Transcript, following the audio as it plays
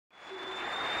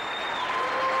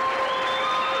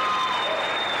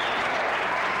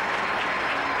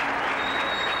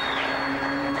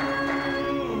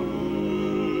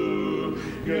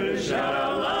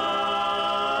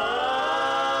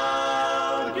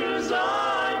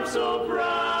so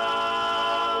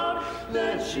proud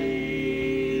that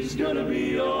she's gonna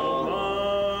be all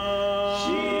mine.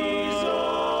 She's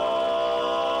all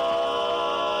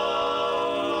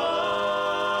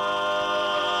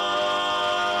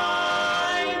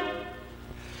mine.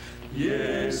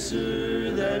 Yes,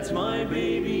 sir, that's my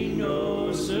baby.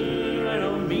 No, sir, I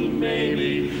don't mean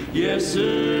maybe. Yes,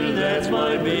 sir, that's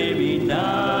my baby now.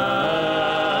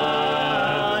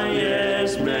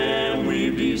 Yes, ma'am,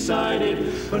 we've decided.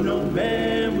 But no,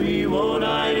 ma'am, we won't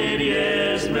hide it.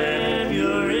 Yes, ma'am,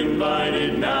 you're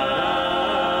invited now.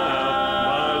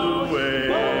 By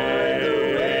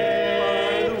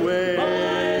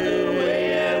the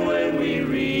way, and when we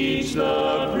reach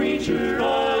the preacher,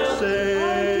 I'll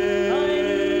say,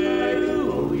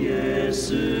 oh, yes,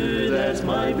 sir, that's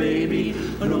my baby.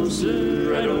 Oh, no,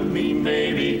 sir, I don't mean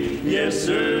maybe. Yes,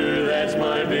 sir, that's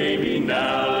my baby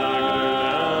now.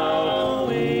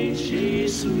 Ain't she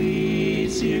sweet?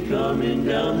 See her coming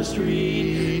down the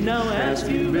street. Now ask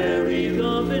you very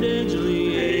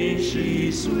confidentially, ain't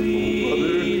she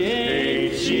sweet?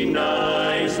 Ain't she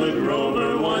nice? Look her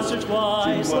over once or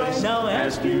twice. Now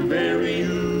ask you very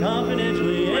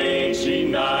confidentially, ain't she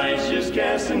nice? Just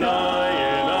cast an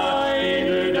eye in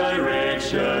her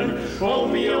direction. Oh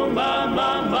me, oh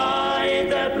my, ain't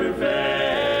that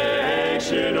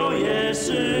perfection? Oh yes,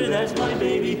 sir, that's my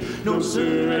baby. No,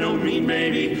 sir, I don't mean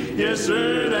maybe. Yes,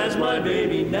 sir, that's my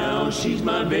baby now. She's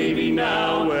my baby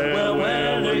now. Well,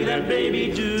 look at that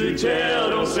baby, do tell,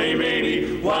 don't say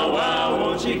maybe. Wow, wow,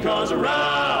 won't she cause a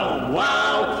row?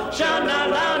 Wow, shout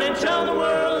out loud and tell the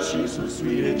world she's so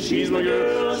sweet and she's my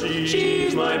girl.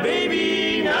 She's my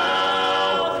baby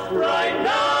now, right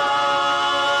now.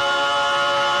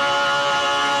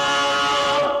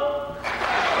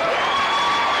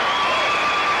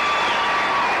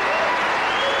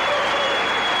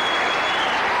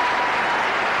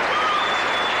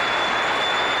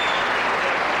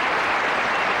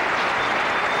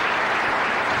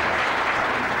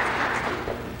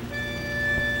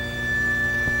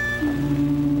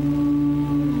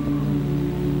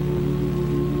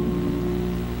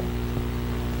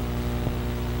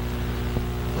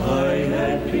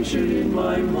 Pictured in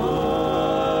my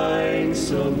mind,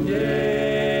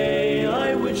 someday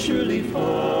I would surely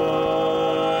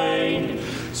find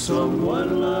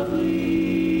someone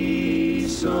lovely,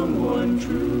 someone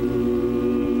true.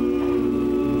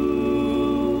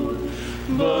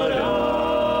 But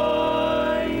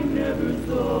I never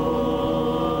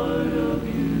thought of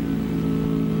you.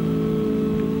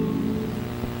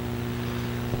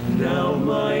 Now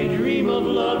my dream of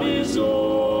love is over.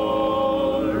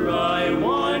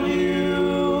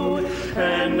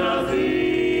 And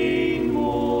nothing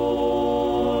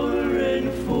more,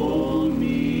 enfold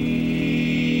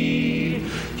me.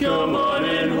 Come on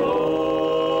and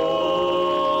hold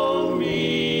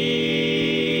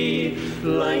me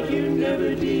like you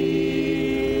never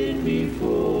did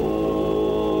before.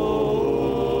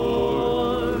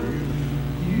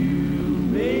 You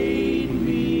made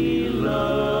me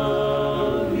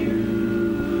love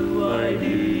you. I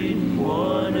didn't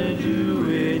want to do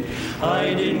it.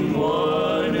 I didn't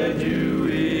want to do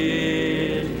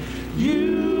it.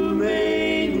 You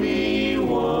made me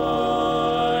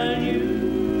want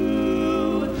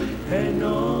you. And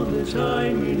all the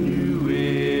time you knew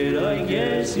it. I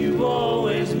guess you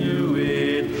always knew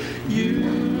it. You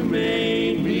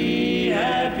made me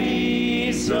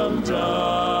happy sometimes.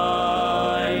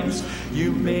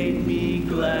 You made me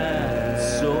glad,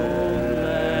 so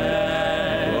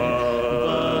glad.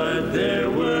 But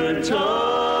there were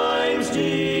times,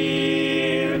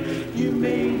 dear, you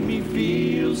made me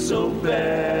feel so bad.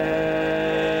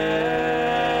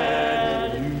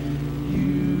 You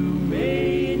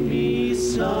made me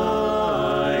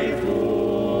sigh,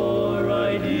 for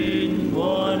I didn't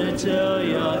want to tell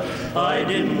ya. I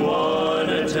didn't want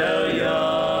to tell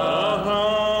ya.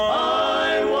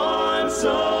 I want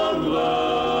some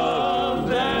love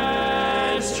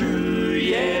that's true.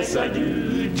 Yes, I do.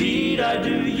 Indeed, I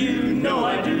do. You know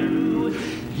I do.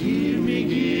 Give me,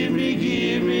 give me,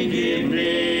 give me, give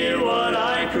me.